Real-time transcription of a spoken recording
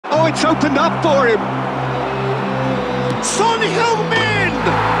it's opened up for him. Son Heung-min!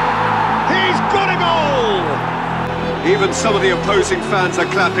 He's got a goal! Even some of the opposing fans are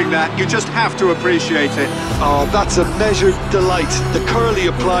clapping that. You just have to appreciate it. Oh, that's a measured delight. The curly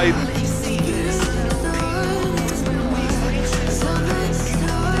applied.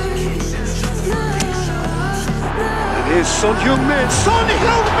 And here's Son Heung-min. Son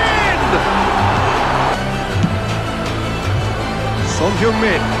Heung-min! Son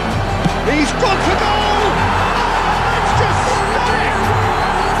Heung-min. He's gone for goal! It's just stunning!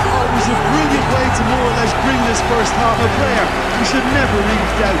 Oh, it was a brilliant way to more or less bring this first half. A player we should never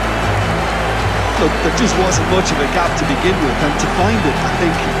really doubt. Look, there just wasn't much of a gap to begin with, and to find it, I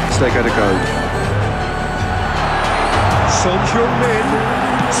think They got to go. Son Heung-min.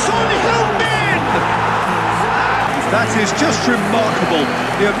 Son Heung-min! That is just remarkable,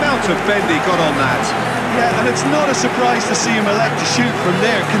 the amount of bend he got on that. yeah, and it's not a surprise to see him elect to shoot from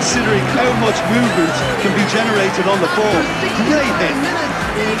there, considering how much movement can be generated on the ball. Great hit.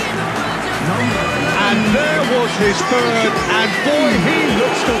 And there was his third, and boy, he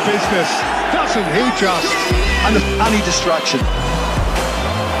looks for business, doesn't he just? And any distraction.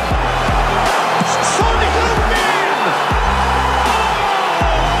 Son Heung-min!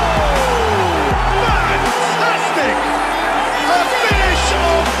 Oh, fantastic! A finish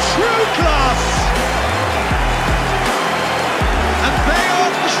of true class! And they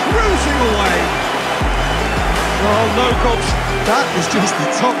are cruising away. Oh, no goals. That is just the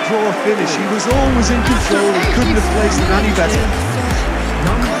top drawer finish. He was always in control. He couldn't have placed it any better.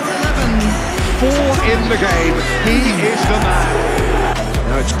 Number 11. 4 in the game. He is the man.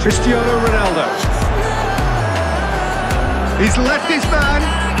 Now it's Cristiano Ronaldo. He's left his man.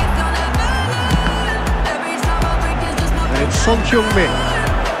 And it's Son Heung-min.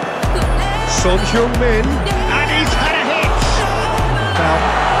 Son Heung-min. And he's had a hit. Well,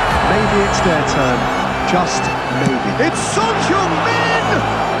 maybe it's their turn. Just maybe. It's Son Heung-min!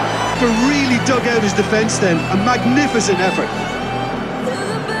 Really dug out his defence then. A magnificent effort.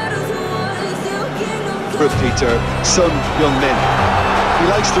 Peter, Son Heung-min. He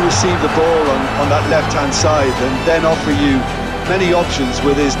likes to receive the ball on that left-hand side and then offer you many options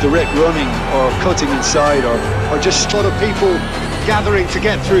with his direct running or cutting inside or just A lot of people gathering to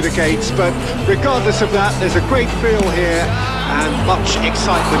get through the gates, but regardless of that, there's a great feel here and much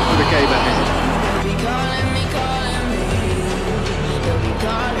excitement for the game ahead.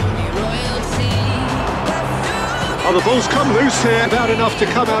 Oh, the ball's come loose here, about enough to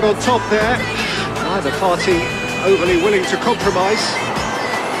come out on top there. Neither party overly willing to compromise.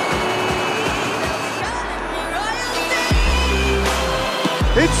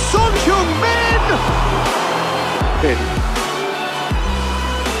 It's Son Heung-min!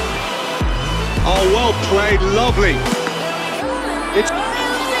 Oh, well played, lovely. It's Son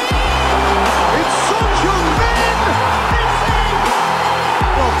Heung-min!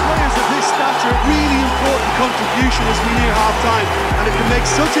 Well, players of his stature, really important contribution as we near half-time, and it can make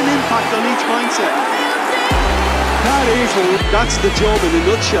such an impact on each mindset. That is all. That's the job in a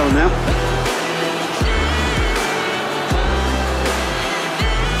nutshell now.